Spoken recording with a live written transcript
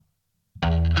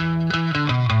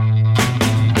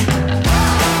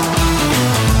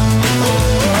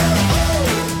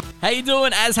you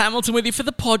doing? Az Hamilton with you for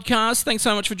the podcast. Thanks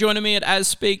so much for joining me at Az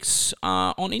Speaks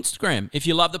on Instagram. If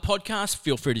you love the podcast,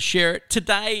 feel free to share it.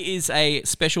 Today is a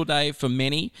special day for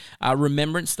many.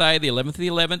 Remembrance Day, the 11th of the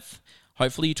 11th.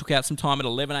 Hopefully you took out some time at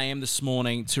 11 a.m. this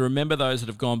morning to remember those that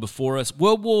have gone before us.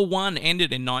 World War I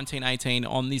ended in 1918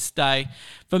 on this day.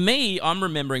 For me, I'm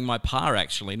remembering my pa,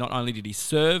 actually. Not only did he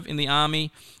serve in the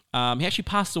army, he actually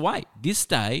passed away this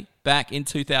day back in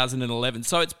 2011.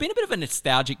 So it's been a bit of a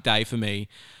nostalgic day for me.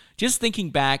 Just thinking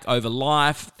back over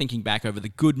life, thinking back over the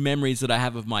good memories that I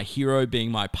have of my hero being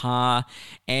my pa.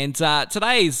 And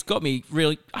today's got me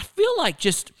really, I feel like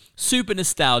just super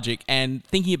nostalgic and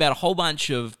thinking about a whole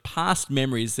bunch of past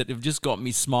memories that have just got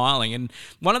me smiling. And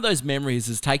one of those memories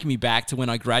has taken me back to when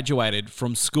I graduated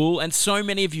from school. And so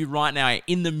many of you right now are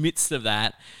in the midst of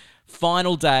that.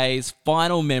 Final days,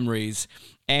 final memories.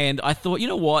 And I thought, you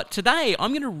know what? Today,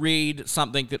 I'm going to read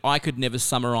something that I could never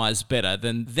summarize better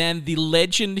than the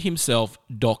legend himself,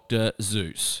 Dr.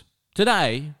 Seuss.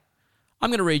 Today, I'm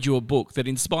going to read you a book that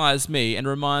inspires me and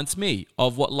reminds me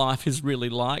of what life is really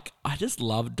like. I just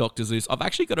love Dr. Seuss. I've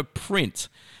actually got a print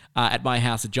at my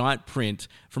house, a giant print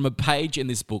from a page in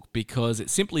this book because it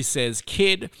simply says,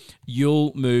 "Kid,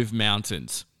 you'll move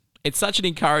mountains." It's such an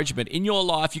encouragement. In your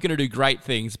life, you're going to do great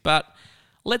things, but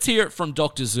let's hear it from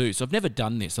Dr. Seuss. I've never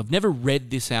done this. I've never read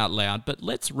this out loud, but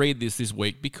let's read this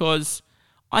week because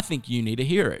I think you need to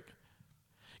hear it.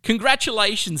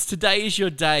 Congratulations, today is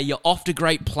your day. You're off to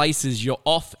great places. You're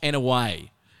off and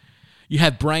away. You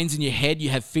have brains in your head. You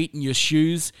have feet in your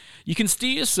shoes. You can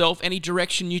steer yourself any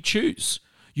direction you choose.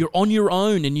 You're on your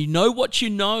own and you know what you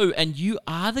know, and you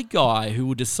are the guy who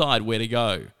will decide where to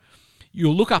go.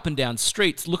 You'll look up and down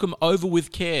streets, look them over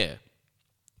with care.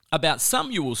 About some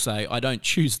you will say, I don't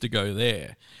choose to go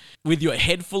there. With your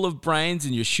head full of brains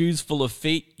and your shoes full of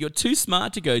feet, you're too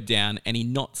smart to go down any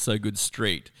not so good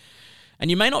street.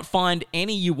 And you may not find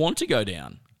any you want to go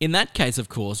down. In that case, of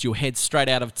course, you'll head straight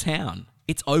out of town.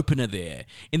 It's opener there,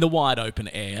 in the wide open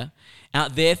air.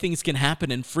 Out there things can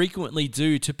happen and frequently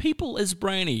do to people as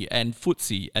brainy and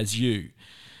footsy as you.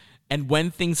 And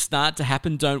when things start to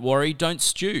happen, don't worry, don't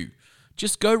stew.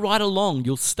 Just go right along,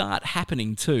 you'll start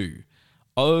happening too.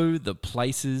 Oh, the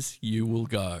places you will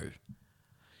go.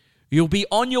 You'll be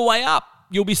on your way up.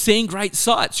 You'll be seeing great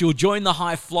sights. You'll join the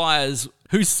high flyers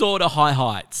who soar to high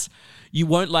heights. You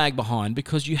won't lag behind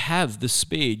because you have the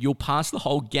speed. You'll pass the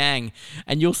whole gang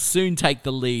and you'll soon take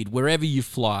the lead wherever you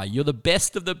fly. You're the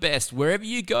best of the best. Wherever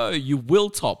you go, you will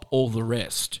top all the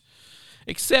rest.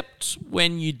 Except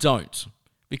when you don't.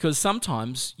 Because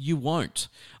sometimes you won't.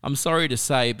 I'm sorry to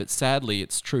say, but sadly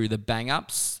it's true. The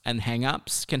bang-ups and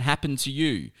hang-ups can happen to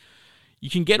you. You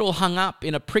can get all hung up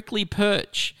in a prickly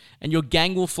perch and your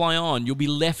gang will fly on. You'll be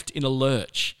left in a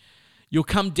lurch. You'll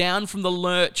come down from the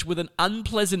lurch with an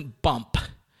unpleasant bump.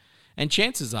 And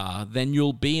chances are, then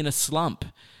you'll be in a slump.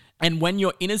 And when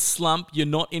you're in a slump, you're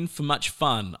not in for much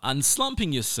fun.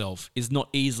 Unslumping yourself is not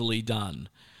easily done.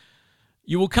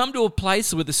 You will come to a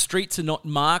place where the streets are not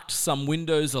marked, some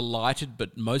windows are lighted,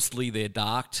 but mostly they're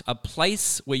darked, a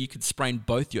place where you could sprain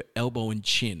both your elbow and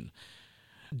chin.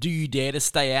 Do you dare to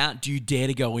stay out? Do you dare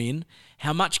to go in?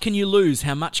 How much can you lose?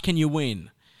 How much can you win?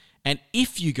 And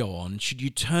if you go on, should you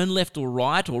turn left or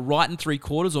right and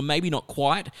 3/4, or maybe not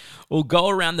quite, or go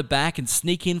around the back and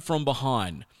sneak in from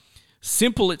behind?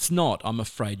 Simple it's not, I'm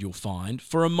afraid you'll find,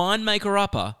 for a mind maker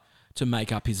upper to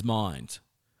make up his mind.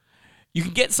 You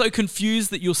can get so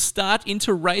confused that you'll start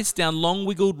into race down long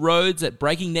wiggled roads at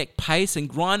breaking neck pace and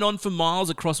grind on for miles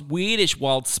across weirdish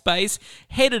wild space,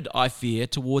 headed, I fear,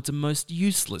 towards a most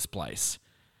useless place.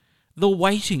 The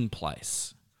waiting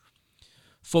place.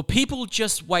 For people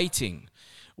just waiting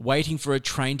for a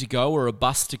train to go or a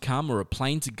bus to come or a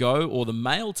plane to go or the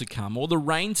mail to come or the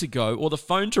rain to go or the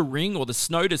phone to ring or the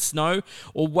snow to snow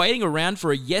or waiting around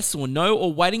for a yes or no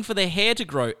or waiting for their hair to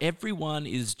grow. Everyone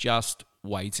is just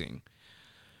waiting.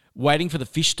 Waiting for the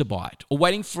fish to bite, or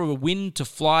waiting for a wind to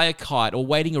fly a kite, or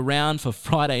waiting around for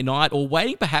Friday night, or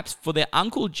waiting perhaps for their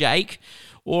Uncle Jake,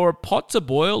 or a pot to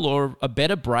boil, or a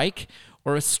better break,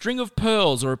 or a string of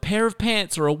pearls, or a pair of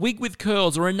pants, or a wig with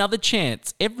curls, or another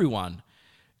chance. Everyone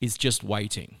is just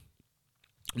waiting.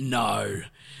 No,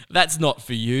 that's not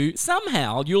for you.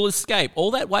 Somehow you'll escape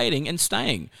all that waiting and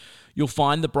staying. You'll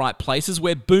find the bright places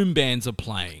where boom bands are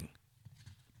playing.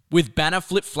 With banner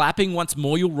flip-flapping, once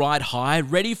more you'll ride high,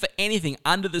 ready for anything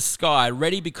under the sky,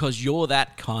 ready because you're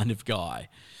that kind of guy.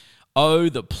 Oh,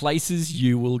 the places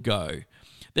you will go.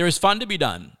 There is fun to be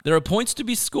done. There are points to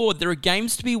be scored. There are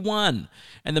games to be won.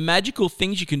 And the magical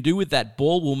things you can do with that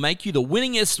ball will make you the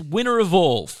winningest winner of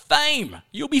all. Fame!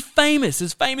 You'll be famous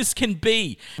as famous can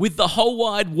be, with the whole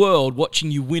wide world watching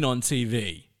you win on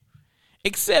TV.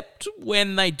 Except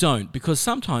when they don't, because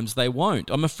sometimes they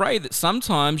won't. I'm afraid that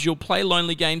sometimes you'll play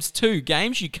lonely games too,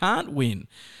 games you can't win,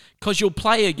 because you'll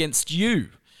play against you,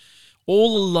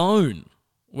 all alone.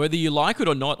 Whether you like it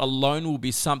or not, alone will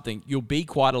be something. You'll be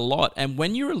quite a lot, and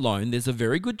when you're alone, there's a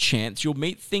very good chance you'll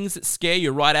meet things that scare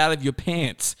you right out of your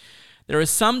pants. There are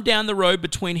some down the road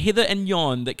between hither and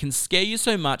yon that can scare you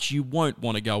so much you won't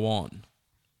want to go on.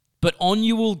 But on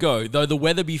you will go, though the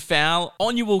weather be foul.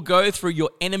 On you will go through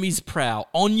your enemy's prow.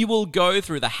 On you will go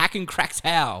through the hack and crack's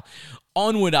howl.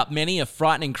 Onward up many a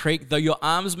frightening creek, though your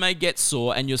arms may get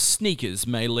sore and your sneakers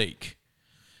may leak.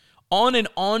 On and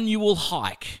on you will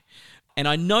hike, and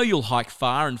I know you'll hike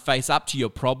far and face up to your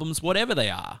problems, whatever they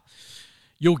are.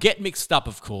 You'll get mixed up,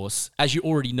 of course, as you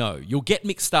already know. You'll get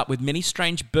mixed up with many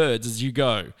strange birds as you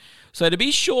go. So to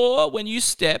be sure, when you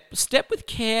step with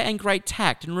care and great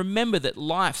tact, and remember that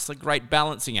life's a great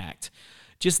balancing act.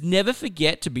 Just never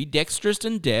forget to be dexterous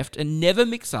and deft, and never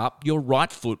mix up your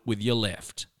right foot with your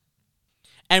left.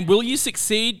 And will you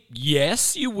succeed?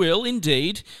 Yes, you will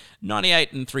indeed.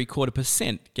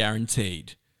 98.75%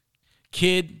 guaranteed.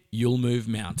 Kid, you'll move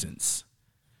mountains.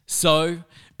 So,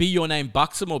 be your name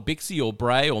Buxom or Bixie or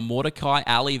Bray or Mordecai,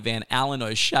 Ali, Van Allen,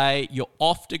 O'Shea, you're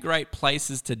off to great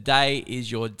places. Today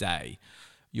is your day.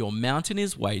 Your mountain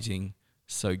is waiting,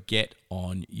 so get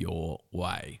on your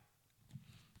way.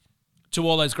 To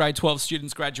all those grade 12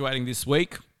 students graduating this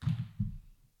week,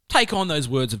 take on those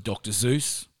words of Dr.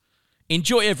 Seuss.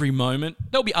 Enjoy every moment.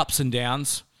 There'll be ups and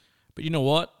downs. But you know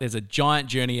what? There's a giant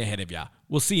journey ahead of you.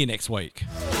 We'll see you next week.